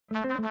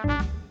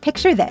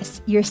Picture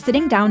this. You're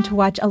sitting down to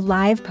watch a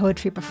live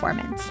poetry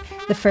performance.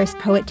 The first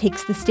poet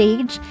takes the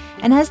stage,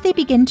 and as they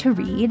begin to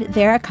read,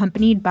 they're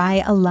accompanied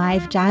by a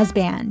live jazz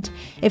band.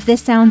 If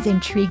this sounds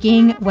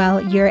intriguing,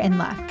 well, you're in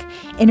luck.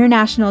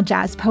 International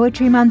Jazz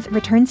Poetry Month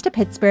returns to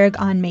Pittsburgh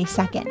on May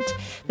 2nd.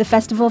 The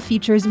festival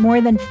features more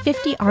than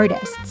 50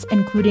 artists,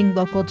 including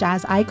local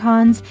jazz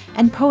icons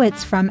and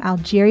poets from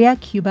Algeria,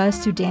 Cuba,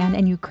 Sudan,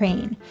 and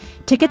Ukraine.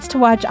 Tickets to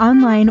watch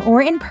online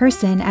or in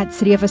person at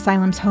City of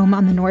Asylum's home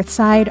on the north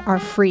side are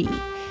free.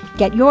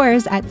 Get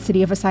yours at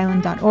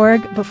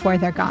cityofasylum.org before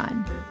they're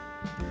gone.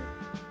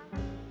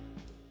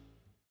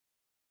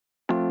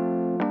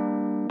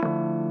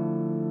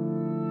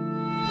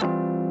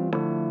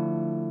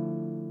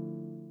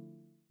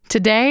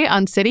 Today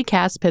on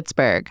CityCast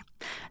Pittsburgh,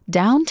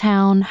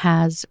 downtown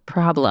has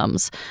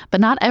problems,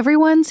 but not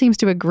everyone seems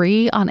to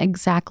agree on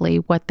exactly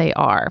what they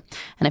are.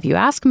 And if you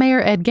ask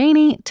Mayor Ed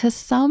Gainey, to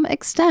some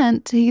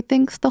extent, he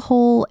thinks the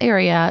whole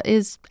area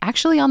is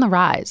actually on the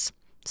rise.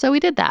 So we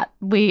did that.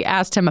 We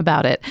asked him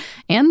about it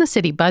and the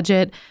city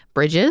budget,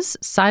 bridges,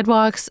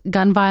 sidewalks,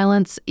 gun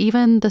violence,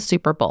 even the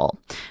Super Bowl.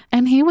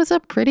 And he was a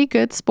pretty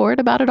good sport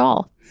about it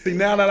all. See,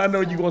 now that I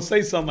know you're going to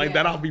say something like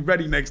that, I'll be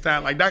ready next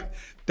time. Like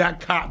that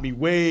caught me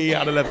way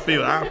out of left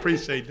field. I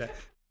appreciate that.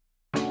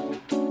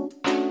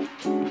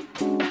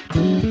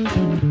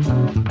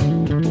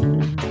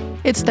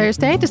 It's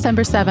Thursday,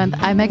 December 7th.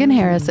 I'm Megan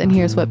Harris, and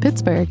here's what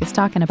Pittsburgh is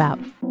talking about.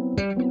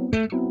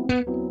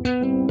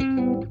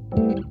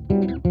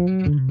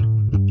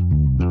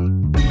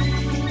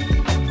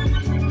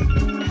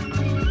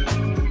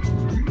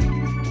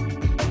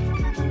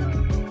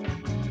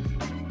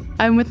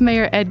 I'm with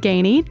Mayor Ed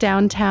Gainey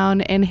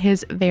downtown in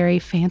his very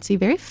fancy,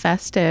 very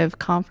festive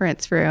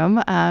conference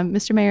room.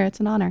 Mr. Mayor, it's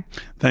an honor.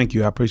 Thank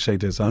you. I appreciate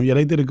this. Yeah,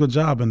 they did a good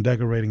job in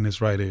decorating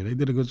this right here. They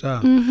did a good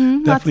job.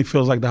 Definitely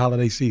feels like the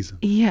holiday season.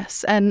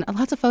 Yes, and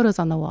lots of photos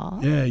on the wall.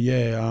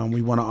 Yeah.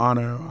 We want to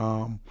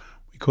honor.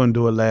 We couldn't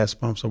do it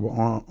last month, so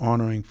we're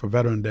honoring for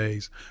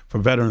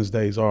Veterans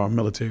Days, our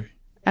military.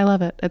 I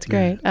love it. It's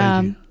great.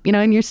 Thank you. You know,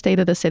 in your State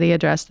of the City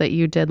address that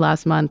you did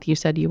last month, you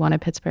said you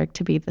wanted Pittsburgh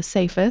to be the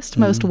safest,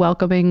 most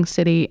welcoming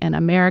city in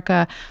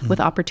America with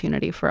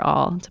opportunity for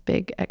all. It's a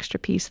big extra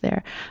piece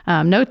there.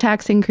 No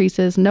tax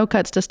increases, no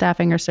cuts to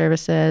staffing or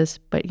services,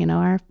 but, you know,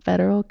 our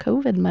federal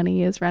COVID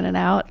money is running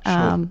out.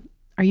 Sure.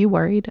 Are you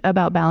worried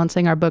about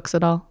balancing our books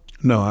at all?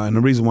 No, and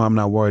the reason why I'm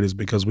not worried is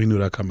because we knew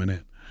that coming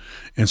in.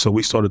 And so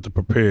we started to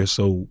prepare.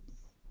 So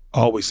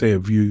I always say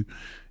if you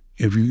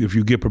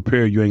get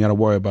prepared, you ain't got to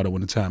worry about it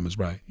when the time is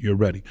right. You're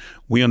ready.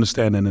 We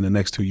understand that in the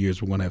next 2 years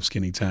we're going to have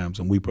skinny times,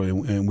 and we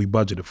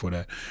budgeted for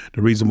that.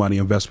 The reason why the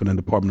investment in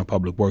the Department of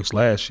Public Works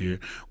last year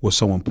was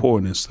so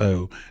important is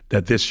so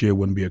that this year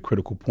wouldn't be a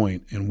critical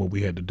point in what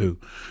we had to do.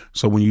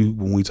 So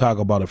when we talk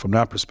about it from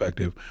that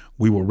perspective,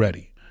 we were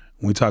ready.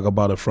 When we talk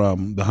about it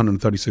from the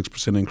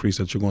 136% increase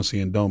that you're going to see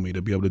in DOMI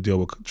to be able to deal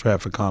with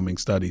traffic calming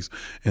studies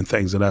and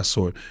things of that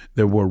sort,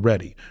 that we're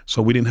ready.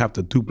 So we didn't have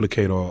to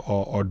duplicate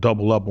or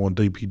double up on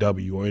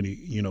DPW or any,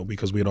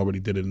 because we had already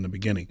did it in the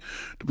beginning.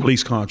 The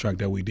police contract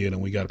that we did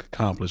and we got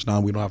accomplished.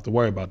 Now we don't have to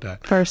worry about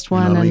that. First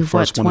one in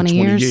 20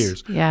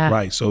 years? Yeah.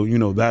 Right. So,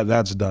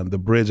 that's done. The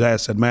bridge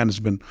asset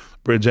management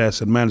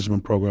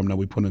program that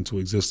we put into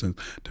existence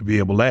to be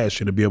able last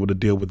year to be able to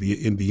deal with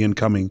the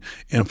incoming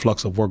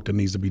influx of work that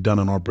needs to be done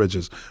on our bridges.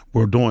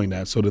 We're doing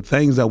that. So the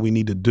things that we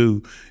need to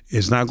do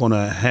is not going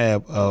to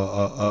have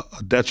a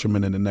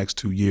detriment in the next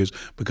 2 years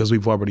because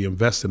we've already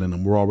invested in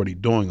them. We're already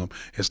doing them.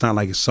 It's not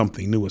like it's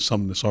something new. It's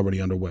something that's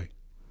already underway.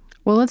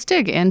 Well, let's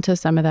dig into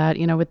some of that.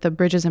 With the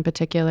bridges in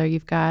particular,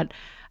 you've got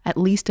at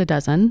least a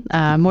dozen,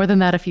 more than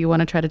that if you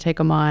want to try to take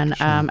them on.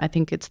 Sure. I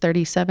think it's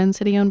 37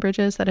 city-owned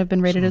bridges that have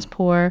been rated as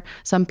poor.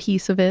 Some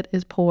piece of it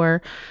is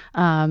poor.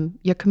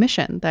 Your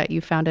commission that you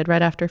founded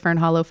right after Fern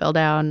Hollow fell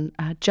down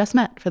just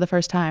met for the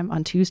first time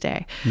on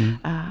Tuesday.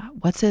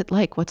 What's it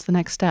like? What's the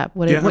next step?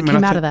 What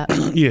came out of that?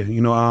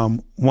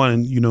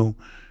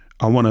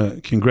 I want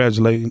to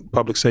congratulate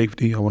public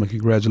safety. I want to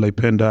congratulate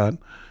PennDOT,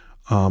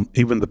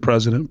 even the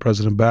President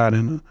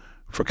Biden,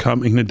 for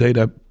coming the day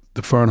that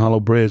the Fern Hollow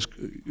Bridge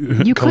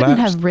You couldn't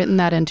have written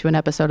that into an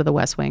episode of The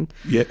West Wing.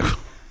 Yeah,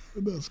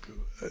 that's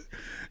good.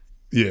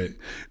 Yeah,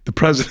 the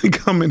president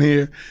coming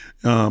here,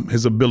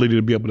 his ability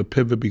to be able to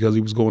pivot because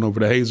he was going over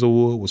to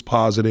Hazelwood was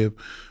positive.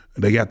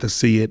 They got to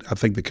see it. I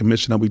think the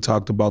commission that we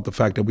talked about, the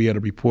fact that we had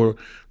a report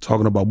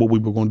talking about what we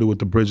were going to do with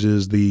the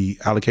bridges, the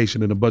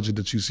allocation in the budget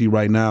that you see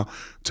right now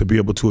to be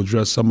able to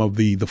address some of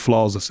the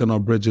flaws that's in our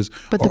bridges.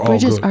 But the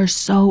bridges are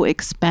so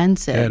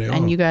expensive. Yeah,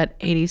 and you got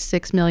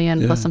 $86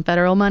 million plus some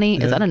federal money.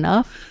 Yeah. Is that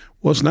enough?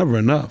 Well, it's never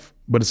enough,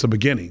 but it's a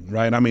beginning,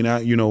 right? I mean,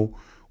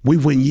 we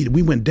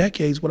went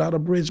decades without a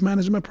bridge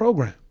management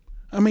program.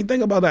 I mean,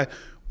 think about that.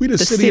 We the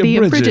city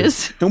of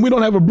bridges, and we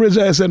don't have a bridge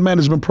asset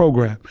management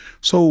program.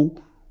 So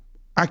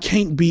I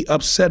can't be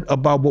upset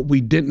about what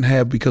we didn't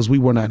have because we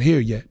were not here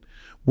yet.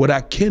 What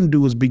I can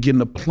do is begin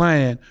to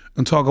plan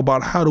and talk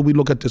about how do we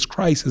look at this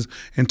crisis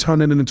and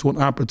turn it into an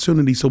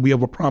opportunity so we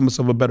have a promise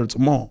of a better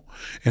tomorrow.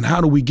 And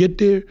how do we get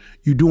there?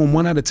 You do them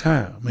one at a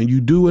time, and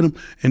you do them,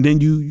 and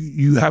then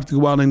you have to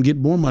go out and get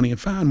more money and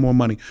find more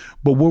money.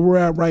 But where we're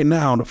at right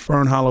now, the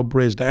Fern Hollow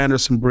Bridge, the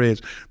Anderson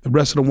Bridge, the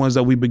rest of the ones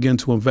that we begin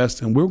to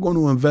invest in, we're going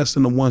to invest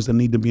in the ones that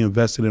need to be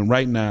invested in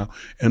right now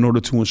in order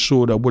to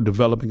ensure that we're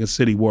developing a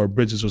city where our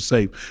bridges are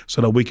safe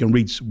so that we can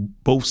reach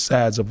both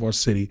sides of our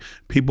city.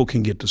 People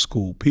can get to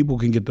school, people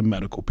can get to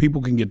medical,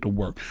 people can get to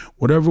work.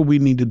 Whatever we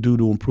need to do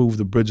to improve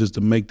the bridges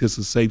to make this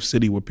a safe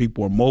city where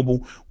people are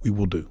mobile, we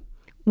will do.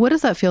 What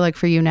does that feel like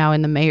for you now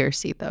in the mayor's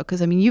seat, though?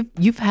 Because, I mean,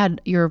 you've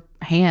had your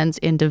hands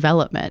in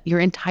development your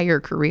entire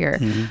career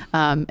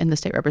in the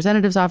state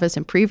representative's office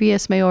in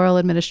previous mayoral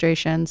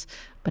administrations,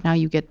 but now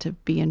you get to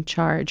be in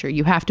charge, or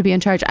you have to be in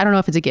charge. I don't know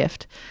if it's a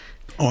gift.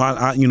 Oh,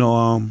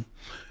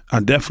 I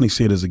definitely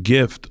see it as a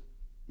gift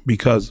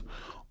because,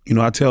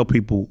 I tell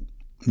people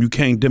you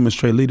can't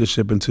demonstrate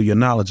leadership until your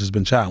knowledge has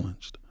been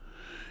challenged.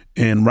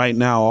 And right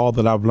now, all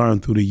that I've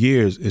learned through the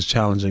years is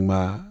challenging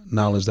my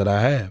knowledge that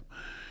I have.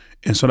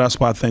 And so that's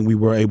why I think we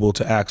were able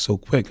to act so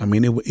quick. I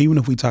mean, even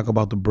if we talk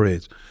about the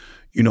bridge,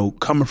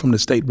 coming from the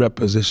state rep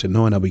position,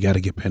 knowing that we got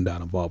to get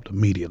PennDOT involved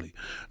immediately,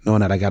 knowing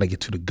that I got to get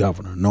to the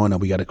governor, knowing that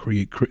we got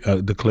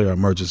to declare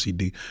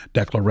emergency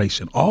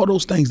declaration, all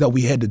those things that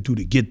we had to do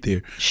to get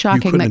there.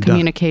 Shocking that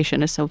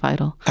communication is so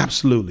vital.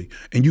 Absolutely.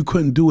 And you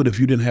couldn't do it if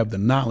you didn't have the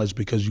knowledge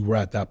because you were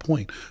at that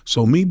point.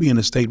 So me being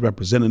a state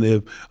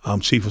representative,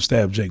 Chief of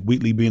Staff Jake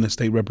Wheatley being a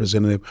state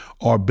representative,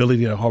 our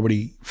ability to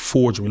already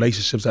forge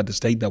relationships at the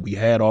state that we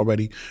had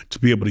already, to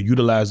be able to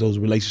utilize those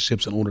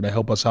relationships in order to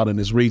help us out in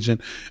this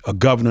region, a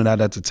governor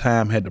that at the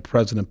time had the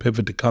president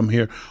pivot to come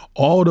here.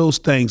 All those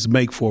things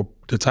make for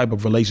the type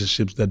of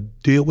relationships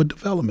that deal with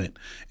development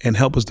and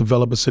help us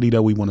develop a city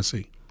that we want to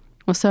see.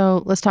 Well,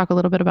 so let's talk a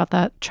little bit about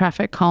that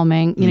traffic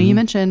calming. You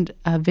mentioned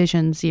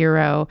Vision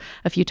Zero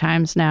a few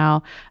times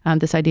now,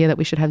 this idea that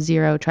we should have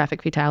zero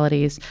traffic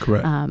fatalities.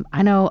 Correct.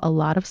 I know a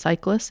lot of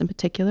cyclists in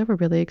particular were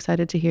really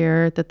excited to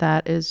hear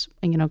that is,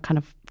 kind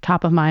of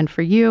top of mind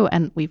for you.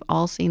 And we've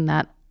all seen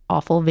that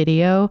awful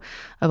video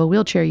of a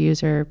wheelchair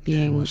user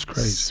being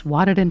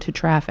swatted into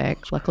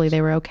traffic. Luckily,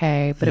 they were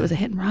okay, but it was a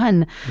hit and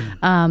run.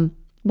 Yeah.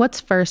 What's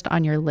first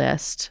on your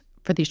list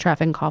for these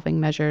traffic calming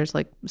measures,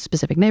 like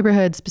specific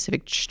neighborhoods,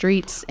 specific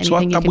streets,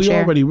 anything you can share?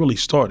 We already really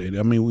started.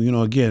 I mean,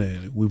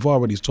 again, we've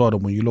already started.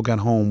 When you look at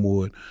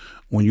Homewood,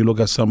 when you look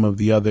at some of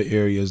the other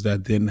areas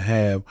that didn't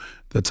have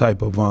the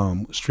type of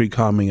street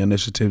calming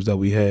initiatives that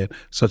we had,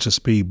 such as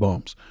speed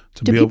bumps.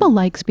 Do people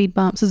like speed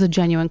bumps? This is a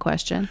genuine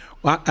question.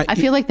 Well, I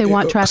feel like they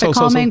want traffic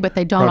calming, but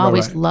they don't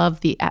always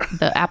love the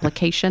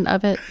application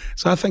of it.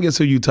 So I think it's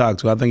who you talk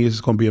to. I think it's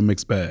going to be a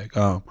mixed bag.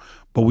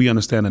 But we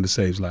understand that it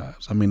saves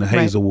lives. I mean, the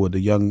Hazelwood, the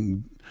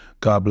young,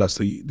 God bless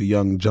the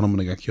young gentleman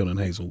that got killed in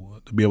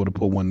Hazelwood, to be able to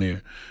put one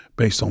there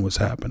based on what's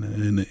happening.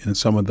 And in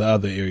some of the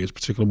other areas,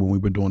 particularly when we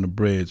were doing the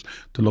bridge,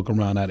 to look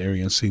around that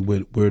area and see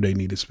where they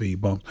needed speed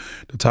bumps,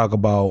 to talk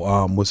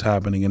about what's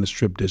happening in the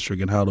Strip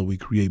District and how do we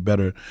create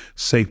better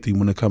safety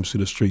when it comes to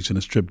the streets. And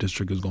the Strip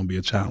District is going to be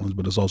a challenge,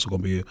 but it's also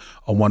going to be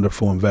a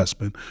wonderful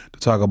investment. To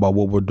talk about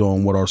what we're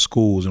doing with our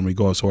schools in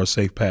regards to our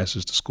safe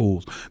passage to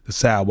schools, the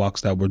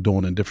sidewalks that we're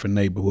doing in different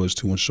neighborhoods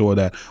to ensure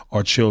that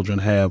our children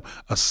have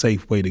a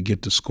safe way to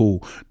get to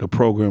school, the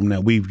program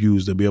that we've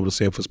used to be able to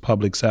say if it's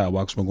public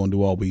sidewalks, we're going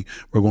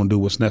to do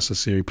what's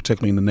necessary,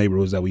 particularly in the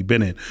neighborhoods that we've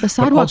been in. The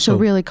sidewalks are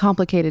really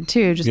complicated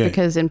too,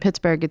 because in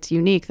Pittsburgh it's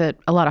unique that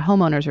a lot of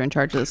homeowners are in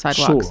charge of the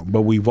sidewalks. Sure,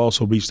 but we've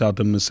also reached out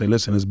to them to say,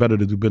 listen, it's better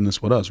to do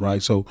business with us,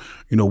 right? So,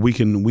 we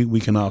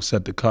can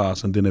offset the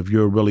cost, and then if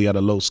you're really at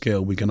a low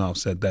scale, we can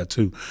offset that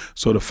too.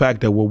 So the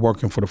fact that we're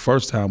working for the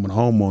first time with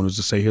homeowners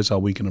to say, here's how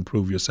we can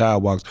improve your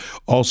sidewalks,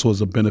 also is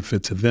a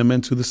benefit to them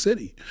and to the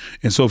city.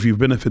 And so if you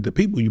benefit the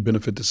people, you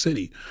benefit the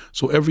city.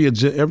 So every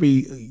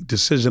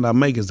decision I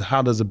make is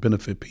how does it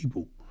benefit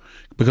people?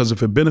 Because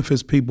if it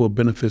benefits people, it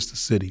benefits the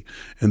city.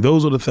 And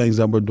those are the things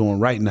that we're doing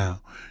right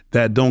now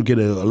that don't get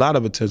a lot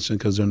of attention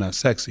because they're not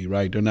sexy,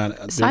 right?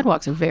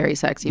 Sidewalks are very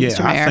sexy, yeah,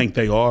 Mr. Mayor. I think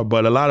they are,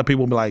 but a lot of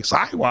people be like,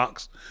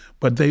 sidewalks?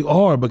 But they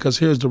are, because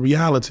here's the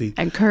reality.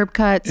 And curb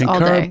cuts all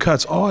day. And curb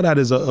cuts, all that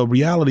is a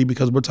reality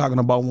because we're talking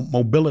about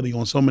mobility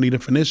on so many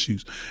different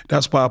issues.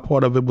 That's why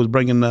part of it was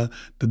bringing the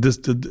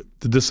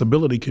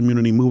disability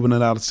community, moving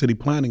it out of city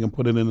planning and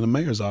putting it in the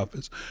mayor's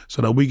office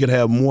so that we could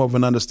have more of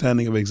an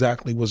understanding of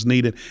exactly what's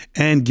needed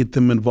and get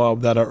them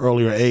involved at an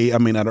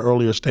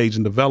earlier stage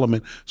in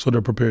development so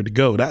they're prepared to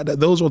go.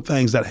 Those are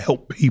things that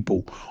help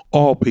people,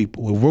 all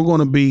people. If we're going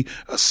to be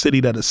a city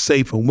that is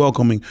safe and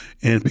welcoming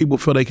and people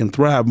feel they can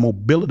thrive,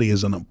 mobility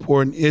is an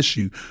important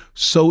issue.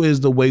 So is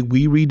the way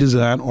we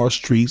redesign our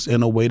streets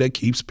in a way that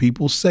keeps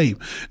people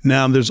safe.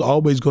 Now, there's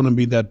always going to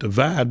be that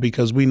divide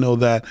because we know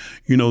that,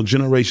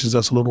 generations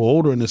that's a little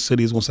older in the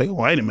city is going to say, oh,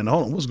 wait a minute,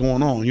 hold on, what's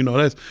going on?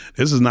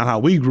 This is not how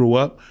we grew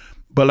up.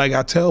 But like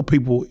I tell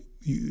people,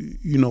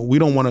 we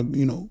don't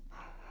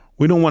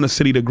want a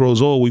city that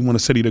grows old. We want a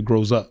city that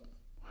grows up.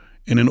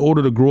 And in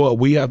order to grow up,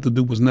 we have to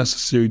do what's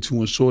necessary to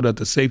ensure that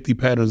the safety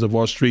patterns of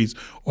our streets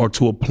are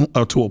to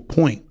a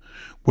point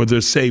where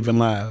they're saving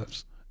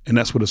lives. And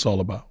that's what it's all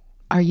about.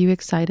 Are you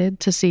excited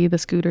to see the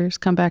scooters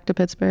come back to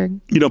Pittsburgh?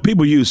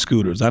 People use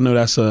scooters. I know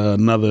that's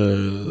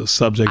another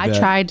subject. I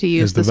tried to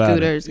use the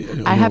scooters.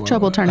 I have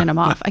trouble turning them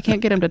off. I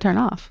can't get them to turn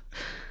off.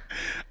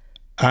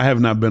 I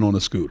have not been on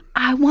a scooter.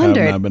 I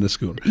wondered. I have not been on a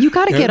scooter. You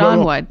got to get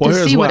on one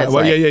to see what it's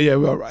like.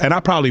 Yeah. And I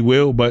probably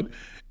will, but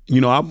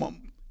we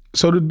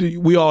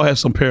all have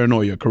some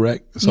paranoia,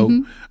 correct?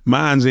 So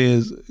mine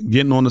is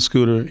getting on the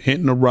scooter,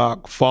 hitting the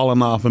rock,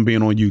 falling off, and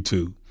being on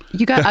YouTube.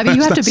 You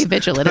have to be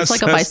vigilant. It's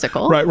like a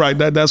bicycle. Right.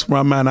 That's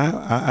where I'm at.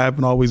 I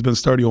haven't always been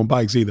sturdy on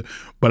bikes either,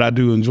 but I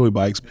do enjoy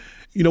bikes.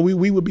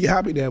 We would be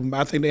happy to have them.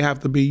 I think they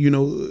have to be,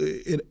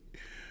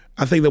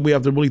 I think that we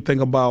have to really think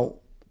about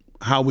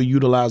how we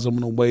utilize them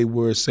in a way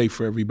where it's safe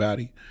for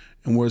everybody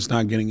and where it's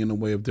not getting in the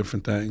way of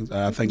different things.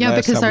 I think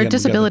because our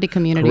disability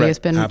community has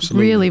been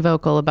really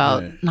vocal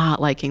about not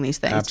liking these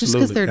things.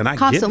 Absolutely. Just because they're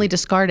constantly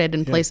discarded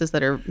in places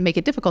that make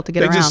it difficult to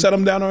get around. They just set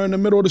them down there in the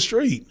middle of the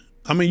street.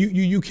 I mean,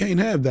 you can't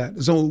have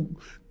that. So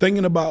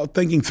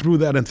thinking through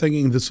that and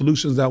thinking the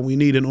solutions that we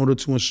need in order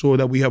to ensure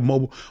that we have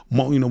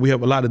we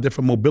have a lot of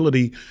different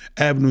mobility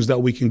avenues that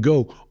we can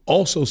go,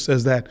 also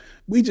says that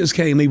we just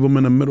can't leave them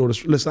in the middle of the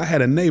street. Listen, I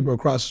had a neighbor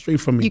across the street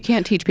from me. You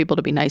can't teach people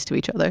to be nice to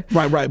each other.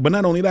 Right. But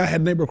not only that, I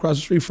had a neighbor across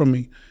the street from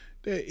me.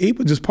 He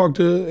would just park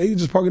it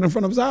in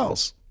front of his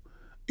house.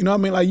 You know what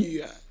I mean? Like,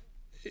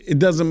 it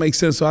doesn't make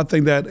sense. So I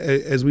think that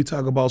as we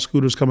talk about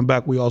scooters coming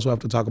back, we also have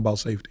to talk about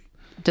safety.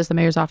 Does the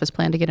mayor's office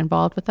plan to get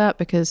involved with that?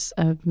 Because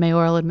a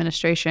mayoral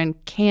administration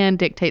can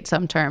dictate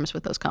some terms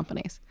with those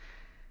companies.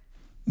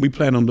 We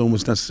plan on doing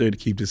what's necessary to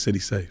keep the city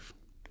safe.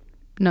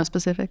 No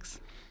specifics?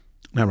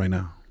 Not right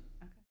now.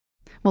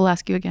 We'll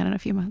ask you again in a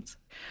few months.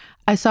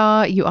 I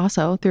saw you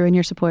also threw in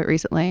your support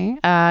recently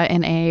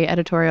in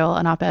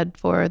an op-ed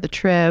for the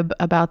Trib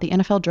about the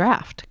NFL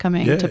draft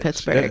coming to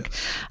Pittsburgh.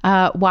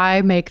 Yes.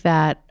 Why make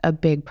that a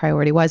big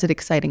priority? Why is it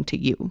exciting to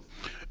you?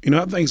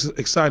 I think it's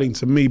exciting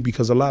to me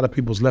because a lot of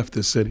people's left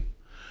this city.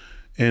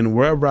 And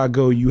wherever I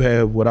go, you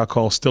have what I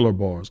call Stiller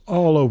bars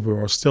all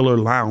over, or Stiller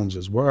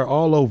lounges,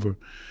 all over.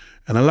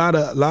 And a lot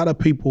of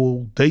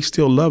people, they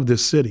still love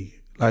this city.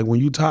 Like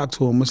when you talk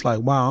to them, it's like,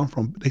 wow,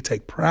 they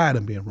take pride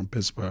in being from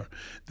Pittsburgh.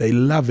 They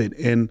love it.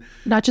 And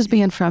not just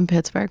being from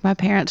Pittsburgh. My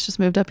parents just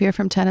moved up here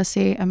from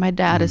Tennessee, and my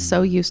dad is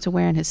so used to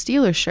wearing his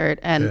Steelers shirt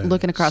and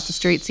looking across the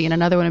street, seeing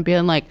another one and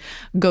being like,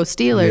 go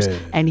Steelers. Yeah.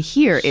 And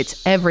here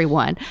it's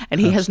everyone.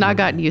 And he has not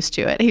gotten used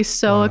to it. He's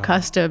so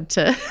accustomed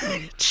to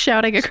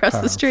shouting across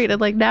the street,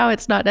 and like now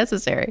it's not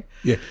necessary.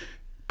 Yeah,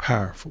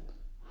 powerful.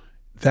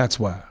 That's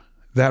why.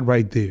 That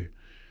right there.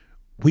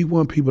 We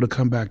want people to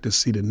come back to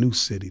see the new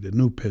city, the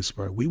new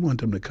Pittsburgh. We want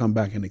them to come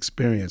back and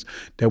experience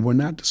that we're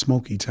not the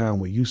smoky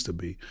town we used to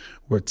be.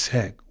 We're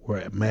tech,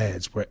 we're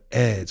meds, we're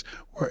ads,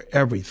 we're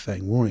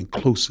everything. We're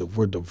inclusive,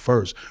 we're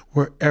diverse,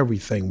 we're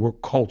everything. We're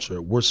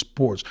culture, we're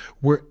sports,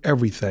 we're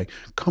everything.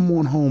 Come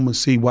on home and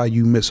see why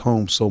you miss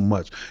home so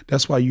much.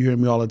 That's why you hear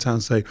me all the time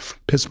say,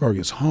 Pittsburgh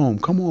is home.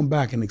 Come on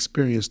back and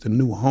experience the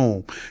new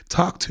home.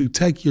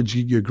 Take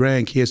your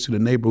grandkids to the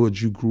neighborhood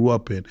you grew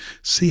up in.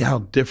 See how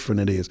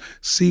different it is.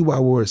 See why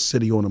we're a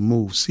city on the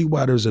move. See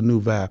why there's a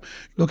new vibe.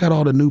 Look at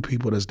all the new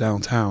people that's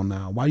downtown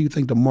now. Why do you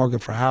think the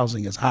market for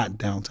housing is hot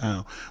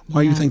downtown?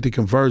 Why do you think the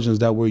conversions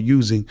that we're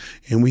using,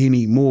 and we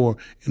need more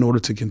in order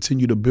to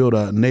continue to build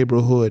a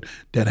neighborhood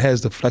that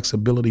has the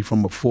flexibility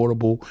from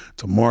affordable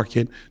to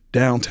market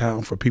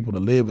downtown for people to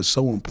live is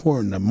so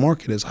important. The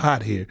market is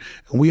hot here,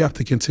 and we have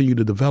to continue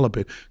to develop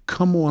it.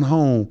 Come on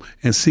home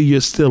and see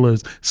your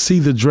Steelers, see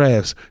the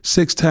drafts,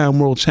 6-time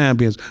world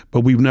champions,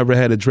 but we've never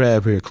had a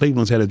draft here.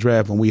 Cleveland's had a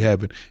draft and we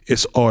haven't.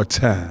 It's our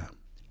time.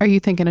 Are you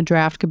thinking a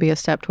draft could be a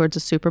step towards a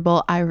Super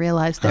Bowl? I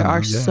realize there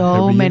are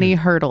so many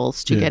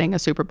hurdles to getting a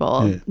Super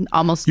Bowl. Yeah.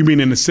 Almost. You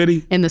mean in the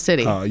city? In the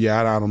city.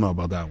 I don't know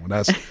about that one.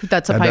 That's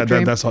a pipe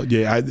dream. That's all.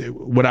 Yeah.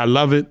 Would I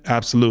love it?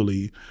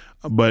 Absolutely.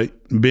 But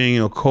being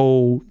a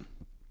cold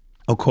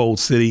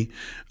city,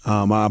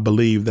 I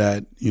believe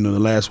that the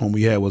last one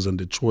we had was in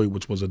Detroit,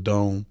 which was a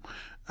dome.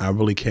 I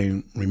really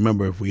can't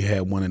remember if we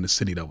had one in the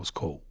city that was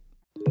cold.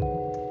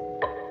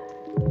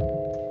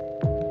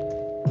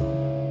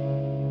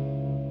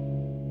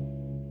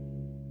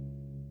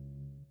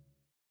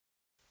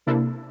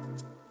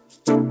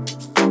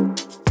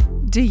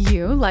 Do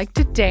you like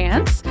to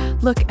dance?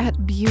 Look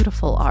at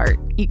beautiful art,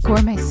 eat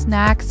gourmet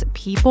snacks,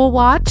 people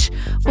watch?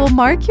 Well,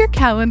 mark your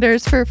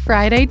calendars for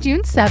Friday,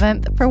 June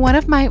 7th for one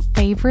of my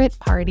favorite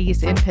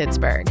parties in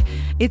Pittsburgh.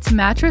 It's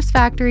Mattress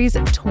Factory's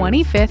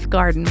 25th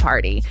garden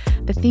party.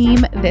 The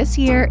theme this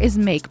year is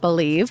Make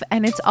Believe,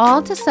 and it's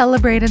all to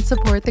celebrate and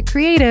support the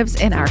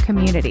creatives in our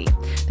community.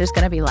 There's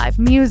going to be live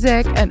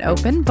music, an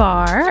open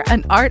bar,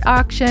 an art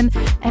auction,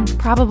 and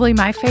probably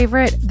my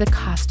favorite, the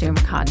costume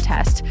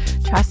contest.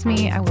 Trust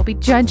me, I will be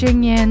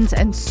judging yins,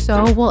 and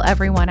so will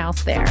everyone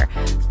else there.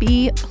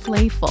 Be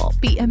playful,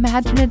 be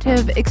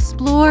imaginative,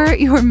 explore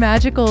your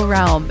magical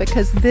realm,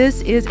 because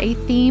this is a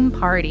theme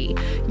party.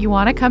 You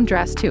want to come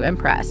dressed to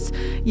impress.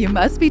 You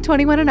must be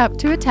 21 and up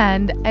to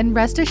attend, and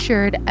rest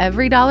assured,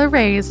 every dollar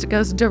raised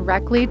goes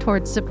directly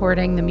towards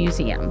supporting the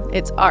museum,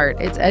 its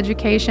art, its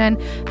education,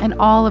 and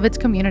all of its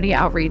community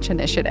outreach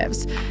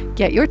initiatives.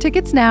 Get your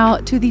tickets now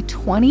to the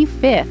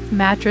 25th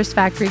Mattress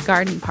Factory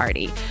Garden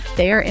Party.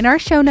 They are in our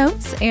show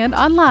notes and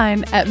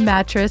online at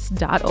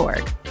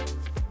mattress.org.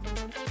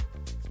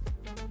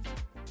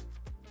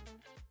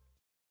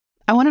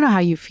 I want to know how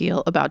you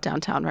feel about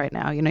downtown right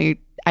now.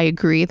 I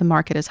agree the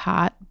market is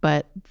hot,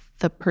 but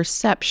the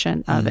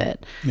perception of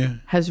it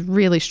has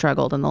really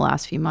struggled in the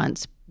last few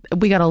months.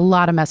 We got a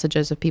lot of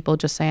messages of people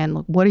just saying,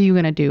 look, what are you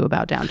going to do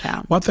about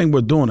downtown? Well, I think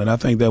we're doing it. I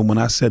think that when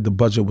I said the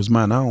budget was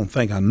mine, I don't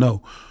think I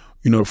know.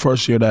 The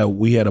first year that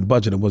we had a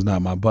budget, it was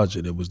not my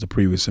budget. It was the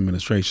previous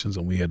administration's,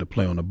 and we had to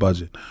play on the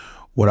budget.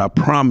 What I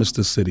promised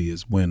the city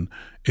is when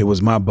it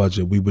was my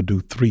budget, we would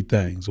do three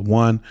things.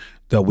 One,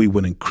 that we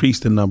would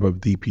increase the number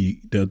of the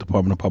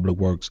Department of Public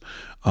Works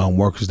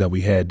workers that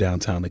we had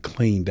downtown to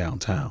clean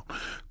downtown.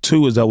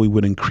 Two is that we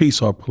would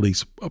increase our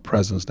police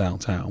presence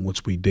downtown,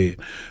 which we did.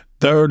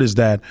 Third is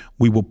that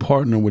we will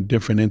partner with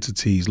different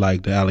entities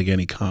like the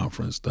Allegheny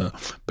Conference, the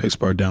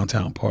Pittsburgh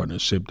Downtown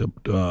Partnership,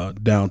 the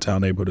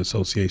Downtown Neighborhood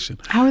Association.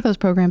 How are those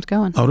programs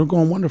going? Oh, they're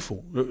going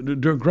wonderful.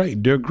 They're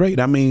great. They're great.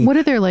 I mean, what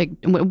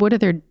are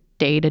their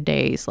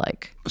day-to-days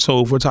like?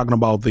 So if we're talking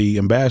about the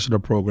ambassador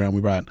program,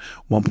 we got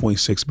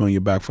 $1.6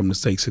 million back from the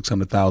state,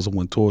 $600,000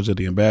 went towards it.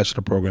 The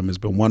ambassador program has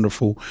been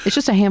wonderful. It's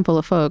just a handful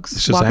of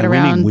folks walking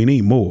around. We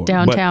need more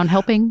downtown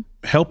helping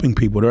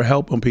people. They're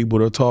helping people.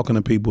 They're talking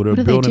to people. They're what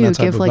do building they do? that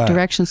type Give of like vibe.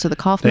 Directions to the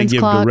Kaufman's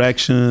Clock? They give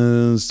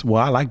directions.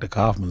 Well, I like the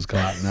Kaufman's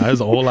Clock. Now,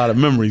 there's a whole lot of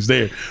memories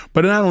there.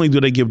 But not only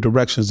do they give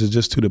directions, it's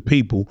just to the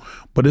people,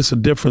 but it's a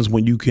difference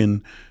when you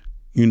can,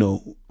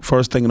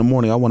 first thing in the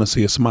morning, I want to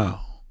see a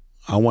smile.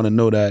 I want to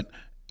know that,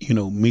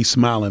 me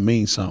smiling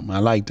means something. I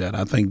like that.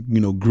 I think,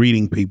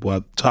 greeting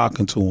people,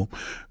 talking to them,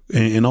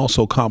 and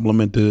also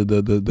compliment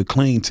the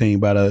clean team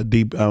by the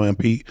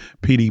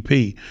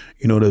PDP,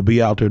 to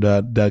be out there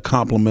that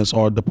compliments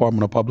our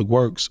Department of Public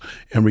Works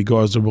in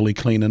regards to really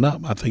cleaning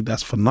up. I think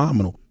that's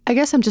phenomenal. I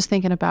guess I'm just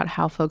thinking about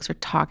how folks are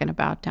talking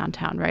about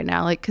downtown right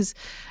now. Because,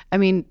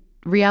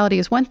 reality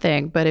is one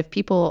thing, but if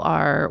people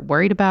are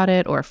worried about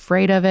it or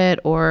afraid of it,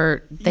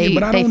 or they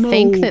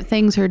think that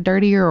things are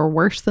dirtier or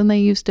worse than they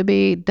used to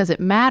be, does it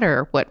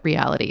matter what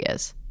reality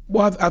is?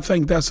 Well, I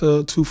think that's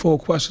a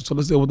twofold question. So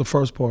let's deal with the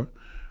first part.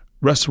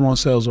 Restaurant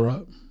sales are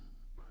up.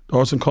 The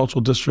Arts and Cultural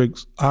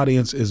District's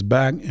audience is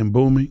back and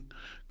booming.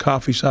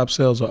 Coffee shop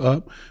sales are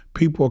up.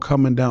 People are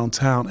coming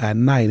downtown at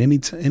night.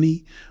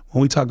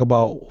 When we talk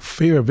about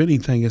fear of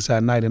anything, it's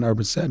at night in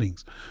urban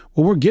settings.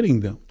 Well, we're getting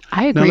them.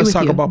 I agree with you. Now let's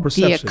talk about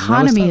perception. The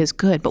economy is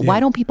good, but why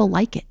don't people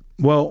like it?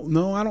 Well,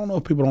 no, I don't know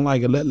if people don't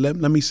like it. Let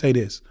me say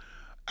this.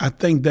 I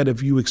think that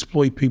if you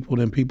exploit people,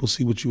 then people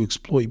see what you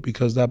exploit,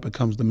 because that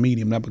becomes the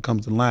medium, that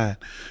becomes the line.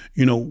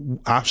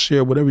 I've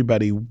shared with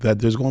everybody that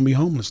there's going to be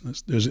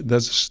homelessness.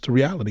 That's just the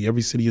reality.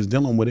 Every city is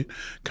dealing with it.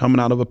 Coming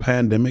out of a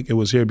pandemic, it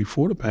was here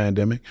before the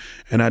pandemic.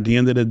 And at the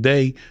end of the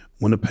day,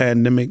 when the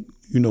pandemic,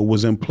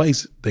 was in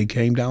place, they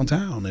came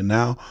downtown. And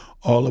now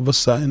all of a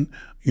sudden,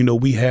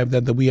 we have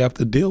that we have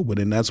to deal with.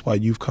 And that's why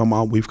we've come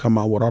out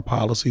with our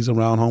policies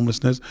around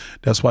homelessness.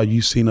 That's why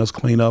you've seen us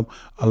clean up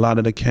a lot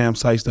of the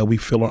campsites that we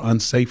feel are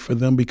unsafe for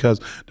them, because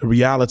the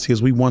reality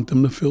is we want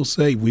them to feel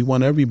safe. We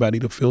want everybody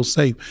to feel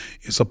safe.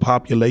 It's a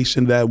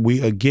population that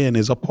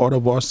is a part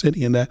of our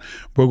city and that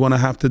we're going to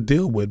have to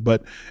deal with.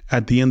 But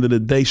at the end of the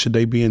day, should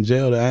they be in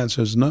jail? The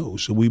answer is no.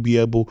 Should we be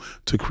able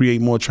to create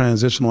more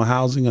transitional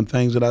housing and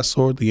things of that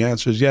sort? The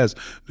answer is yes.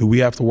 Do we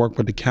have to work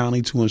with the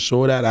county to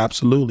ensure that?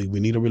 Absolutely. We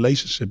need a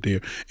relationship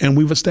there. And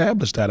we've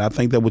established that. I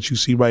think that what you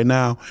see right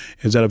now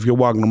is that if you're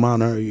walking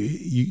around,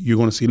 you're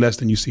going to see less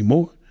than you see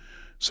more.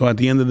 So at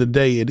the end of the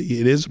day, it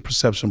is a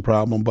perception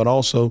problem. But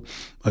also,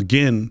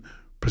 again,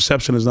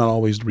 perception is not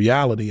always the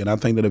reality. And I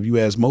think that if you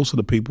ask most of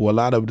the people, a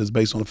lot of it is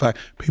based on the fact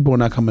people are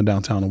not coming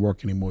downtown to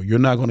work anymore. You're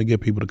not going to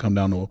get people to come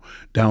down to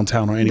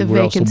downtown or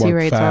anywhere else to work. The vacancy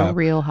rates are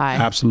real high.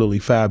 Absolutely.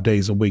 5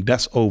 days a week.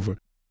 That's over.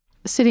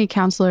 City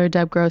Councilor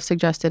Deb Gross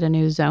suggested a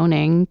new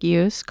zoning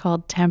use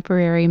called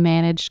temporary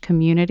managed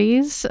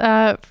communities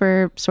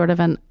for sort of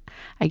an,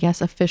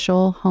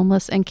 official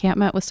homeless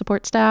encampment with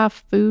support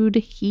staff, food,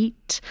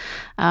 heat.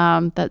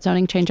 That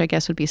zoning change,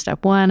 would be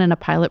step one, and a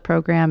pilot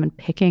program and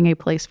picking a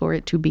place for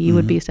it to be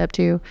would be step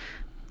two.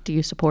 Do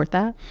you support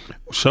that?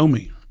 Show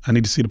me. I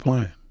need to see the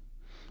plan.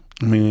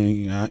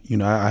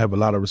 I have a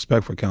lot of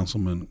respect for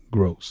Councilman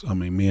Gross.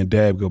 Me and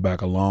Deb go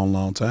back a long,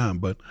 long time,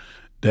 but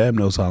Deb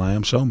knows how I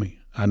am. Show me.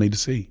 I need to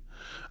see.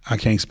 I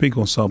can't speak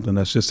on something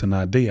that's just an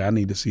idea. I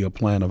need to see a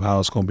plan of how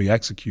it's going to be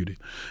executed.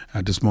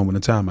 At this moment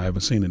in time, I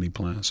haven't seen any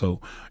plan.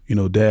 So,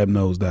 Deb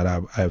knows that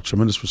I have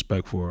tremendous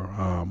respect for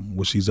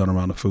what she's done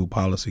around the food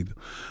policy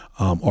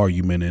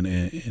argument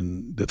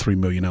and the $3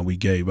 million that we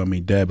gave.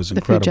 Deb is incredible.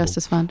 The Food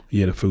Justice Fund.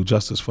 Yeah, the Food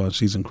Justice Fund.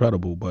 She's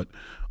incredible. But,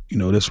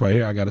 this right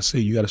here, I got to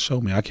see. You got to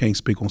show me. I can't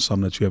speak on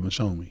something that you haven't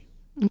shown me.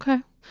 Okay.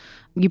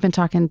 You've been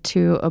talking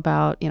too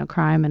about,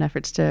 crime and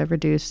efforts to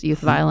reduce youth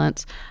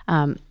violence.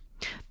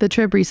 The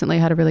Trib recently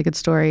had a really good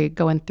story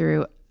going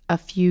through a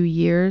few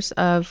years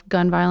of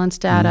gun violence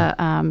data,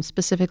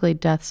 specifically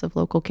deaths of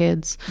local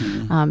kids.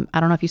 I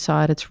don't know if you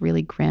saw it. It's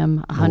really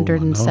grim.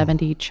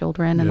 170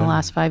 children in the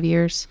last 5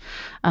 years.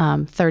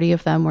 30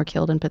 of them were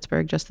killed in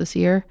Pittsburgh just this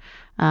year.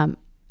 And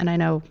I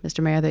know,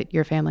 Mr. Mayor, that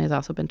your family has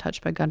also been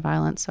touched by gun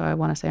violence. So I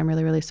want to say I'm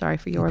really, really sorry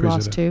for your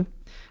loss too.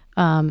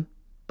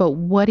 But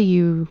what do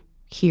you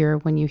hear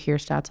when you hear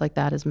stats like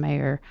that as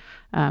mayor?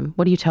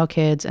 What do you tell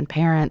kids and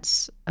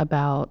parents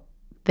about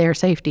their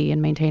safety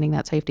and maintaining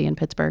that safety in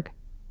Pittsburgh?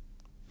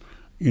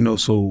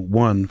 So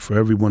one, for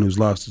everyone who's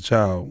lost a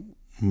child,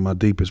 my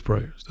deepest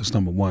prayers. That's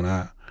number one.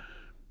 I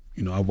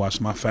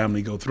watched my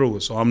family go through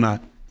it, so I'm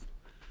not,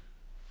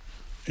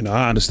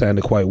 I understand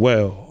it quite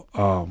well.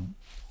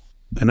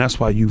 And that's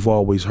why you've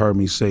always heard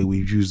me say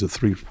we've used a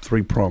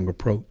three-pronged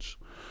approach.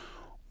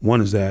 One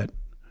is that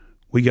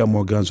we got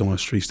more guns on our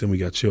streets than we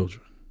got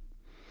children.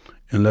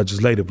 And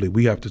legislatively,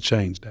 we have to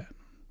change that.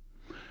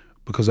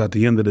 Because at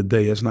the end of the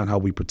day, it's not how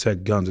we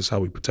protect guns, it's how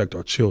we protect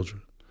our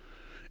children.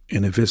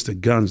 And if it's the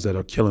guns that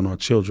are killing our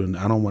children,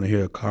 I don't want to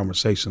hear a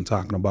conversation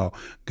talking about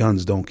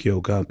guns don't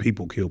kill guns,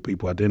 people kill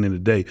people. At the end of the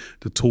day,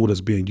 the tool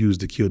that's being used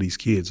to kill these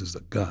kids is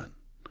the gun.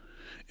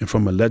 And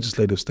from a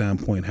legislative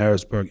standpoint,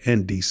 Harrisburg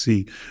and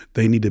D.C.,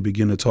 they need to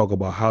begin to talk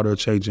about how they're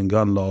changing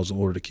gun laws in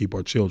order to keep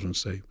our children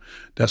safe.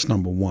 That's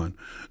number one.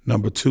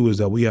 Number two is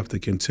that we have to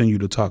continue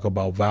to talk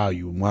about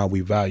value and why we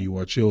value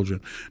our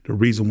children. The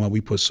reason why we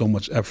put so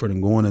much effort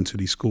in going into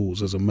these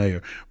schools as a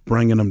mayor,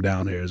 bringing them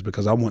down here, is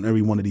because I want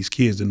every one of these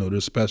kids to know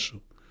they're special.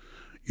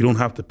 You don't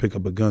have to pick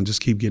up a gun. Just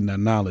keep getting that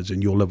knowledge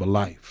and you'll live a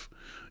life.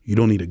 You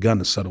don't need a gun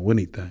to settle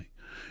anything.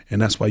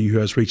 And that's why you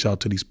hear us reach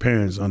out to these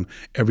parents and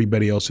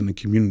everybody else in the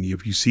community.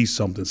 If you see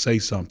something, say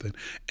something.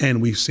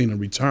 And we've seen a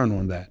return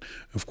on that.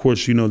 Of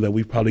course, you know that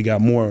we've probably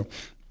got more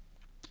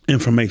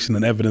information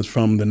and evidence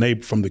from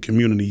the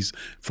communities,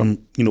 from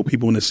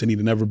people in the city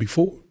than ever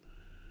before.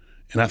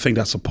 And I think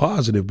that's a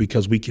positive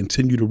because we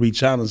continue to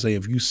reach out and say,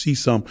 if you see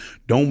something,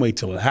 don't wait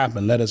till it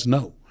happens. Let us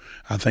know.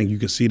 I think you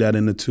can see that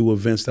in the two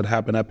events that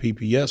happened at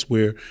PPS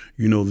where,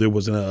 there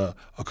was a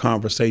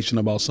conversation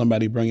about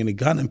somebody bringing a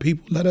gun and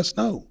people let us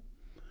know.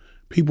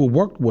 People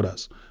worked with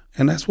us.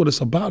 And that's what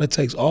it's about. It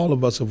takes all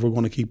of us if we're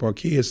going to keep our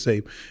kids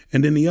safe.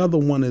 And then the other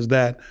one is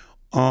that,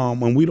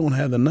 and we don't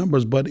have the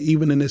numbers, but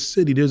even in this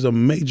city, there's a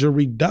major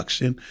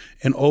reduction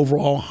in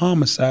overall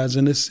homicides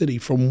in this city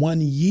from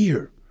 1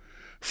 year.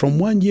 From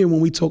 1 year when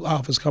we took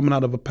office coming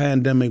out of a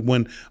pandemic,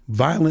 when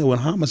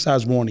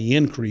homicides were on the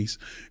increase,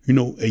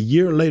 a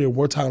year later,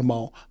 we're talking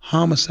about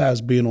homicides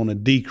being on a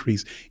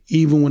decrease,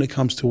 even when it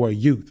comes to our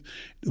youth.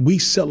 We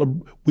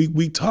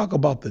talk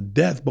about the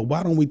death, but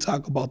why don't we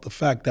talk about the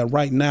fact that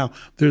right now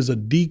there's a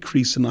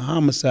decrease in the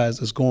homicides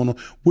that's going on?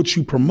 What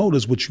you promote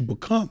is what you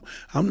become.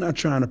 I'm not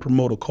trying to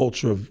promote a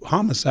culture of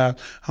homicide.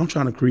 I'm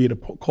trying to create a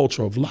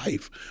culture of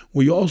life.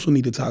 We also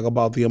need to talk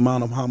about the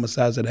amount of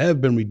homicides that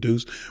have been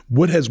reduced,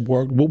 what has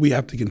worked, what we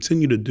have to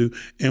continue to do,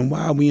 and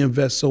why we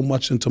invest so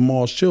much in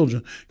tomorrow's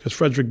children. Because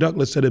Frederick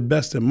Douglass said it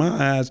best in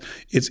my eyes,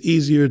 it's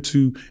easier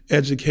to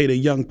educate a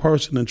young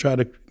person than try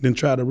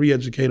to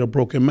re-educate a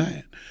broken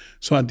man.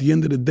 So at the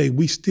end of the day,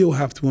 we still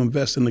have to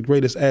invest in the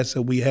greatest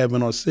asset we have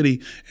in our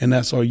city, and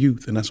that's our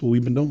youth, and that's what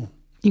we've been doing.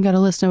 You got to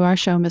listen to our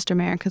show, Mr.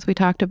 Mayor, because we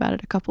talked about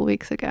it a couple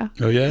weeks ago.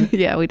 Oh, yeah?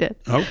 Yeah, we did.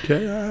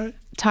 Okay, all right.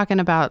 Talking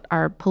about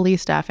our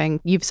police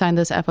staffing, you've signed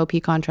this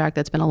FOP contract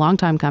that's been a long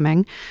time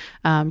coming,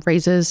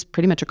 raises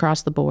pretty much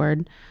across the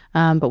board,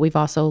 but we've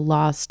also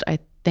lost, I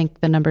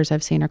think the numbers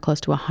I've seen are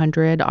close to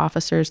 100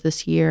 officers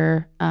this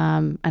year,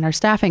 and our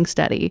staffing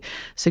study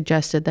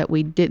suggested that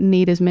we didn't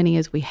need as many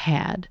as we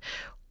had.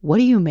 What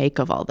do you make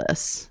of all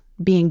this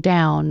being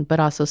down,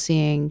 but also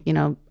seeing,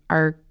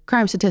 our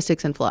crime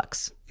statistics in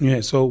flux?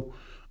 Yeah, so,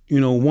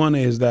 one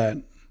is that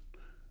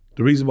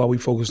the reason why we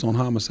focused on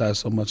homicide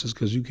so much is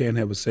because you can't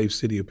have a safe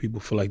city if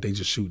people feel like they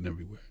just shooting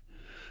everywhere.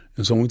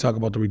 And so when we talk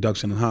about the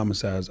reduction in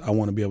homicides, I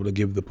want to be able to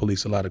give the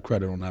police a lot of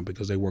credit on that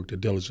because they worked it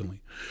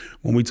diligently.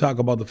 When we talk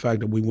about the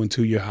fact that we went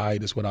 2-year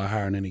hiatus without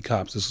hiring any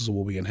cops, this is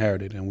what we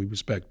inherited, and we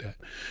respect that.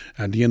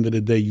 At the end of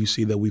the day, you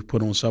see that we've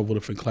put on several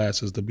different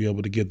classes to be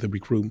able to get the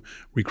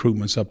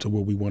recruitments up to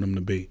where we want them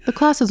to be. The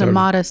classes are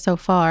modest so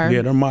far.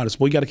 Yeah, they're modest.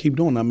 Well, we got to keep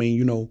doing it. I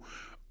mean,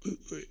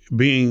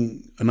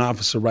 being an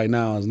officer right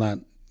now is not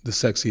the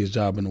sexiest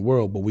job in the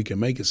world, but we can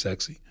make it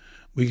sexy.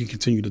 We can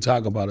continue to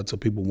talk about it till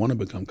people want to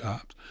become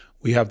cops.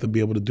 We have to be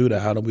able to do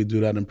that. How do we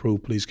do that?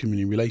 Improve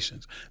police-community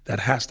relations.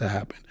 That has to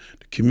happen.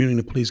 The community and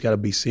the police got to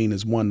be seen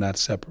as one, not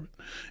separate.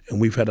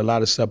 And we've had a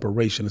lot of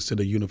separation instead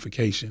of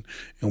unification.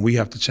 And we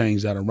have to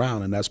change that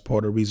around. And that's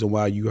part of the reason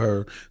why you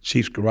heard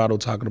Chief Scarrato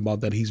talking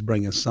about that he's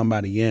bringing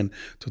somebody in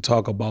to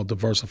talk about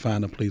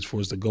diversifying the police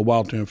force, to go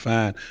out there and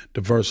find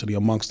diversity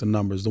amongst the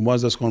numbers. The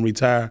ones that's going to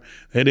retire,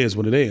 it is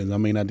what it is. I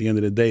mean, at the end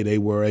of the day, they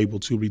were able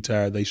to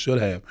retire. They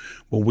should have.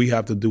 What we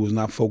have to do is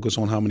not focus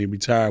on how many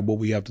retire. What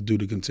we have to do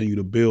to continue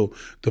to build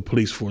build the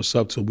police force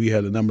up till we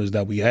have the numbers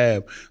that we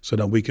have so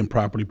that we can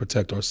properly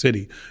protect our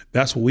city.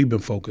 That's what we've been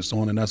focused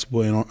on, and that's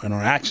what in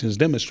our actions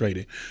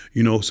demonstrated.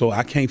 So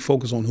I can't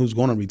focus on who's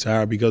going to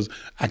retire because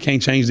I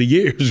can't change the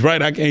years,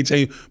 right? I can't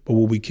change. But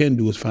what we can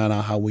do is find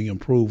out how we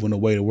improve in a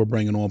way that we're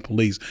bringing on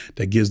police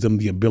that gives them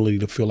the ability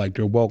to feel like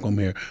they're welcome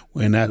here.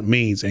 And that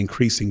means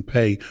increasing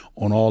pay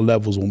on all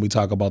levels when we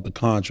talk about the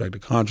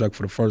contract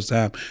for the first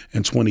time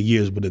in 20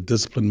 years, but a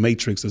discipline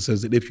matrix that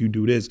says that if you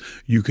do this,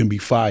 you can be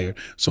fired.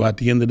 So at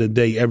the end of the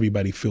day,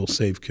 everybody feels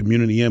safe,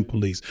 community and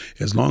police.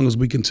 As long as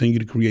we continue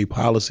to create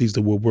policies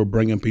that we're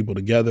bringing people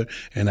together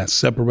and that's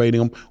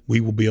separating them,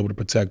 we will be able to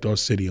protect our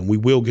city, and we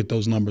will get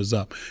those numbers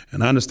up.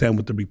 And I understand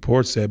what the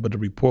report said, but the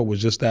report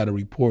was just that, a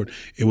report.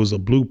 It was a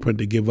blueprint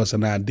to give us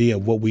an idea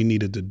of what we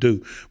needed to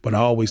do. But I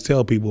always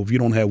tell people, if you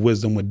don't have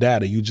wisdom with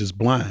data, you just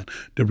blind.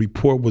 The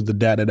report was the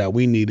data that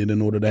we needed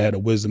in order to have the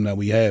wisdom that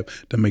we have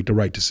to make the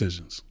right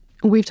decisions.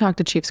 We've talked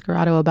to Chief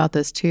Scarrato about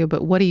this too,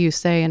 but what do you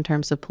say in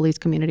terms of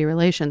police-community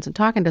relations and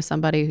talking to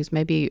somebody who's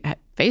maybe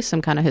faced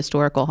some kind of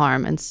historical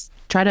harm and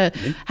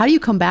how do you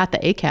combat the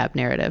ACAB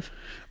narrative?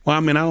 Well,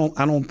 I mean,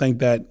 I don't think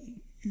that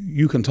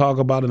you can talk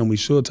about it and we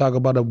should talk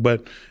about it,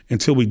 but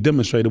until we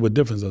demonstrate it, what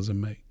difference does it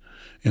make?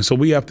 And so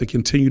we have to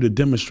continue to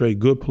demonstrate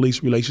good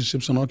police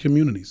relationships in our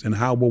communities and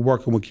how we're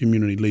working with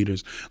community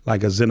leaders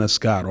like a Zena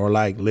Scott or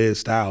like Liz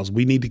Stiles.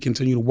 We need to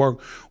continue to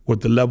work with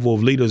the level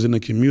of leaders in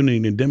the community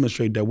and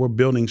demonstrate that we're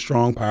building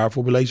strong,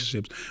 powerful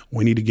relationships.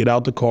 We need to get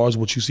out the cars,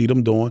 what you see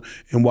them doing,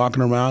 and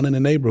walking around in the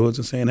neighborhoods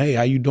and saying, hey,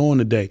 how you doing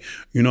today?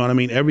 You know what I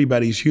mean?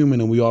 Everybody's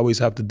human, and we always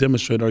have to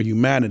demonstrate our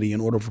humanity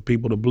in order for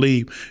people to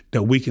believe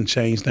that we can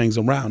change things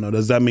around. Now,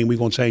 does that mean we're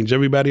going to change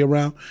everybody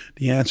around?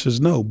 The answer is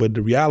no. But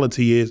the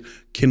reality is,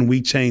 can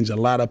we change a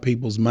lot of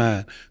people's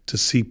mind to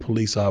see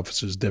police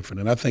officers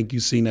different? And I think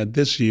you've seen that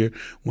this year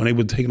when they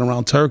were taking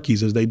around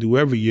turkeys, as they do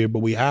every year, but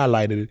we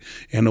highlighted it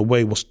in a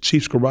way,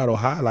 Chief Scarrato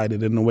highlighted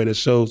it in a way that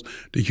shows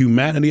the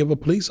humanity of a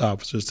police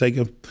officer,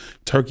 taking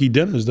turkey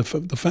dinners to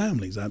the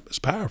families. It's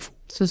powerful.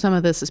 So some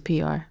of this is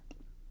PR?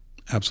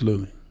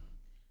 Absolutely.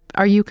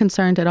 Are you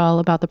concerned at all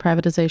about the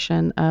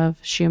privatization of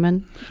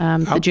Schumann,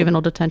 the juvenile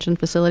detention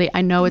facility?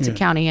 I know it's a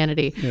county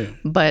entity,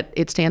 but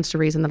it stands to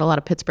reason that a lot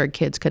of Pittsburgh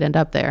kids could end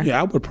up there. Yeah,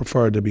 I would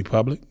prefer it to be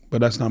public,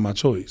 but that's not my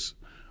choice.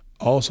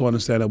 I also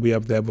understand that we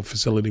have to have a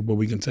facility where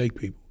we can take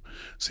people.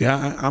 See,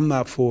 I'm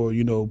not for,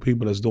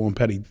 people that's doing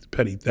petty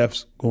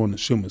thefts going to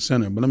Schumann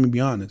Center, but let me be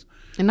honest.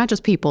 And not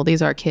just people,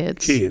 these are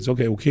kids. Kids,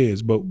 okay, well,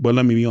 kids, but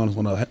let me be honest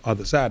on the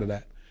other side of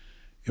that.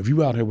 If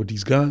you out here with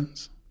these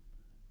guns,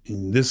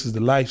 and this is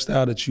the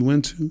lifestyle that you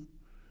into,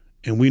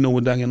 and we know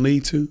what that can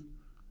lead to,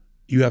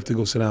 you have to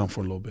go sit down for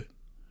a little bit.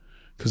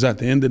 Because at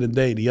the end of the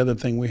day, the other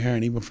thing we're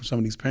hearing, even from some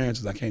of these parents,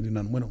 is I can't do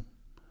nothing with them.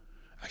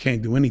 I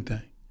can't do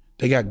anything.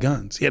 They got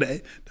guns.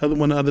 The other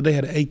one the other day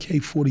had an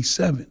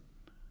AK-47.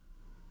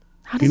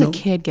 How does a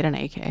kid get an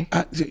AK?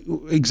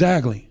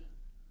 Exactly.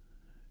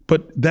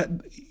 But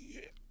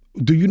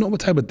do you know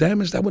what type of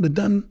damage that would have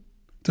done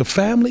to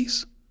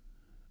families?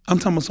 I'm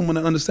talking about someone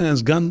that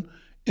understands gun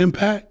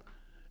impact.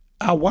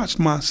 I watched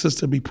my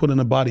sister be put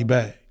in a body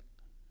bag.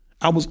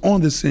 I was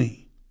on the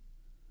scene.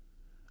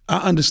 I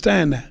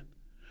understand that.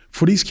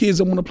 For these kids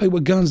that want to play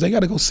with guns, they got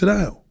to go sit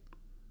down.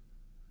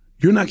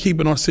 You're not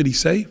keeping our city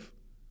safe.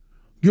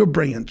 You're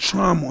bringing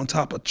trauma on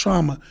top of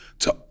trauma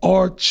to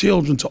our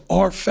children, to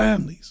our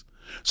families.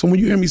 So when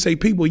you hear me say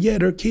people, yeah,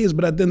 they're kids,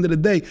 but at the end of the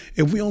day,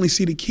 if we only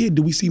see the kid,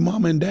 do we see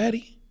mama and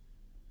daddy?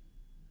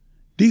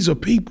 These are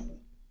people.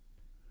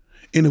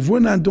 And if we're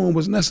not doing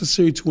what's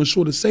necessary to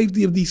ensure the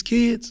safety of these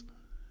kids,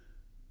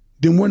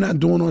 then we're not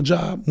doing our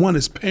job. 1,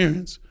 as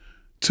parents.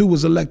 2,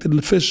 as elected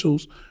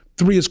officials.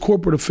 3, as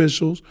corporate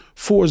officials.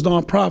 4, as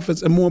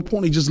nonprofits. And more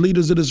importantly, just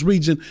leaders of this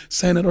region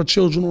saying that our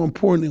children are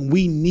important and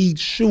we need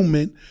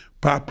Schumann.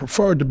 But I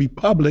prefer it to be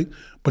public,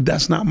 but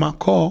that's not my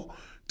call,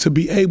 to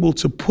be able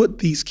to put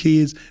these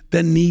kids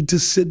that need to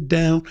sit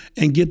down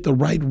and get the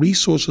right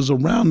resources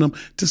around them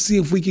to see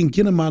if we can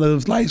get them out of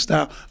this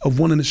lifestyle of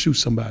wanting to shoot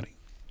somebody.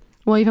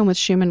 Well, even with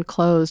Schumann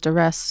closed,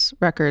 arrest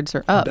records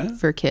are up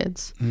for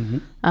kids.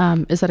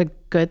 Mm-hmm. Is that a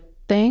good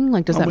thing?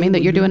 Like, does that mean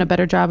that you're doing a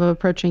better job of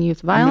approaching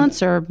youth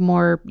violence or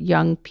more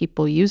young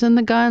people using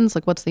the guns?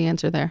 Like, what's the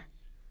answer there?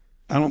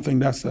 I don't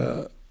think that's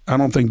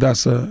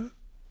an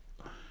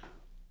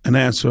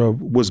answer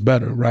of what's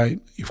better, right?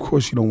 Of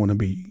course you don't want to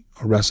be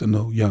arresting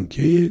no young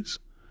kids.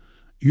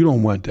 You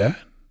don't want that.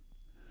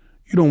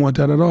 You don't want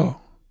that at all.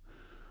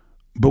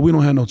 But we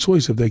don't have no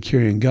choice if they're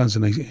carrying guns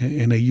and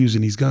they're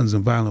using these guns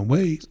in violent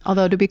ways.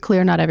 Although, to be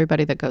clear, not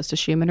everybody that goes to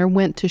Schumann or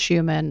went to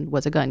Schumann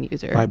was a gun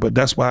user. Right, but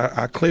that's why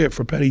I cleared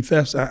for petty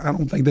thefts. I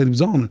don't think that he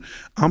was on it.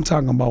 I'm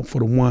talking about for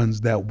the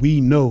ones that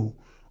we know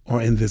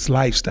are in this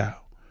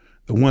lifestyle.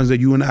 The ones that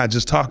you and I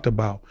just talked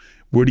about,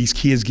 where these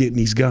kids getting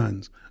these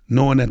guns,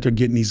 knowing that they're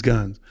getting these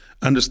guns,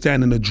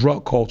 understanding the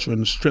drug culture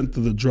and the strength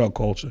of the drug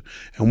culture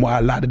and why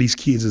a lot of these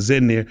kids is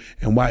in there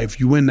and why if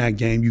you in that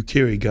game, you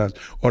carry guns,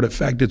 or the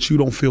fact that you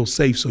don't feel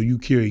safe, so you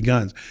carry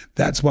guns.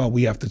 That's why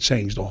we have to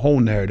change the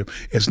whole narrative.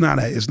 It's not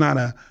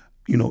a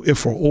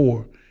if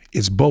or,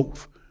 it's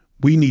both.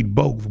 We need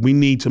both. We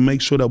need to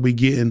make sure that we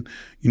getting,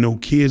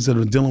 kids that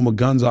are dealing with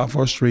guns off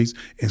our streets,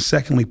 and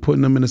secondly,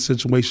 putting them in a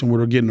situation where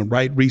they're getting the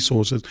right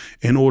resources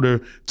in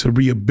order to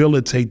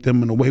rehabilitate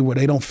them in a way where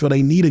they don't feel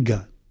they need a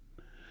gun.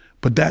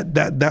 But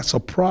that's a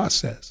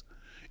process.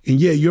 And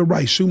yeah, you're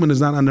right. Schumann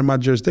is not under my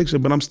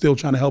jurisdiction, but I'm still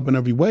trying to help in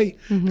every way.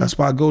 Mm-hmm. That's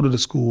why I go to the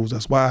schools.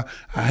 That's why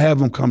I have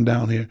them come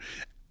down here.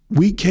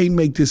 We can't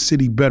make this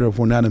city better if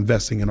we're not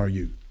investing in our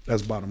youth.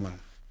 That's bottom line.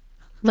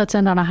 Let's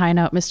end on a high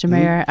note, Mr.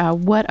 Mayor.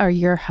 What are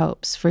your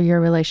hopes for your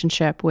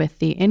relationship with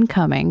the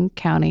incoming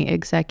county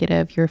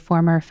executive, your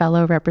former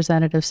fellow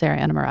representative, Sarah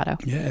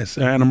Innamorato? Yes,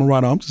 Sarah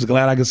Innamorato. I'm just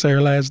glad I could say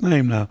her last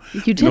name now.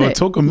 You did it. It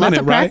took a minute, Lots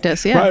of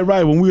practice, right? yeah.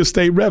 Right. When we were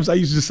state reps, I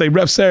used to just say,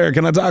 Rep Sarah,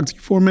 can I talk to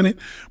you for a minute?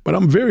 But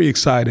I'm very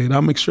excited.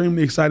 I'm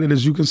extremely excited,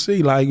 as you can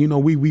see.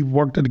 We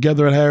worked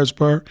together at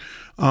Harrisburg.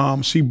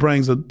 She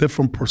brings a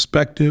different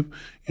perspective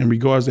in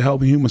regards to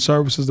health and human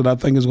services that I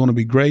think is going to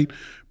be great,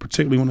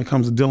 particularly when it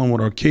comes to dealing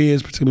with our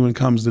kids, particularly when it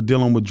comes to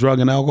dealing with drug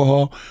and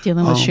alcohol.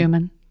 Dealing with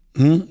Schumann.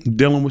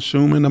 Dealing with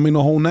Schumann.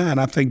 The whole nine.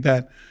 I think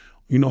that,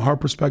 her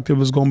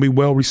perspective is going to be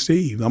well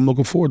received. I'm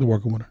looking forward to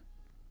working with her.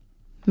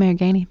 Mayor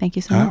Gainey, thank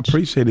you so much. I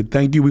appreciate it.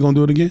 Thank you. We're going to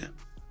do it again?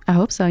 I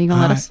hope so. You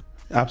going to let us?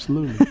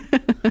 Absolutely.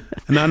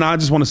 And I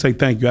just want to say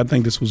thank you. I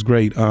think this was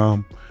great.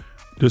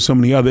 There's so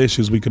many other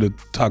issues we could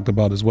have talked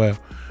about as well.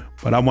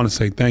 But I want to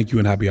say thank you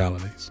and happy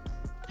holidays.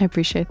 I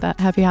appreciate that.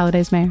 Happy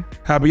holidays, Mayor.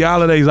 Happy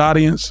holidays,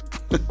 audience.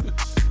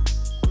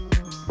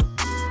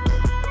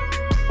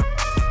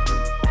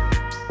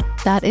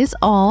 That is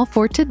all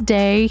for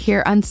today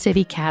here on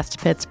CityCast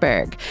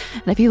Pittsburgh.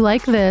 And if you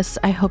like this,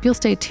 I hope you'll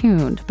stay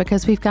tuned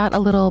because we've got a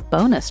little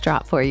bonus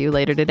drop for you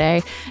later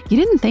today. You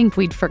didn't think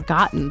we'd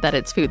forgotten that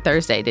it's Food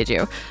Thursday, did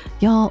you?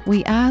 Y'all,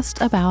 we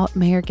asked about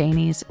Mayor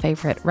Gainey's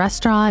favorite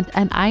restaurant,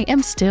 and I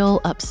am still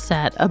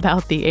upset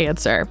about the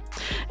answer.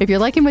 If you're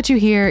liking what you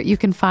hear, you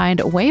can find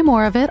way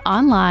more of it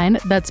online.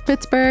 That's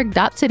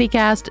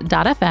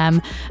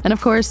pittsburgh.citycast.fm. And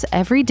of course,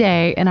 every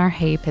day in our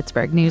Hey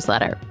Pittsburgh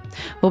newsletter.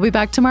 We'll be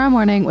back tomorrow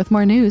morning with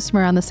more news from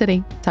around the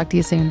city. Talk to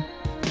you soon.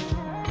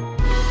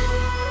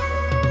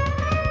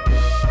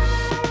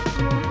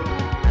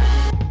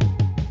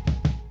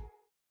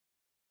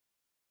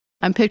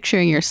 I'm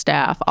picturing your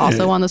staff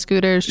also on the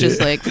scooters, just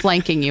like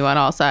flanking you on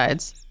all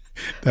sides.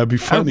 That'd be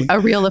funny. A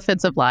real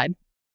offensive line.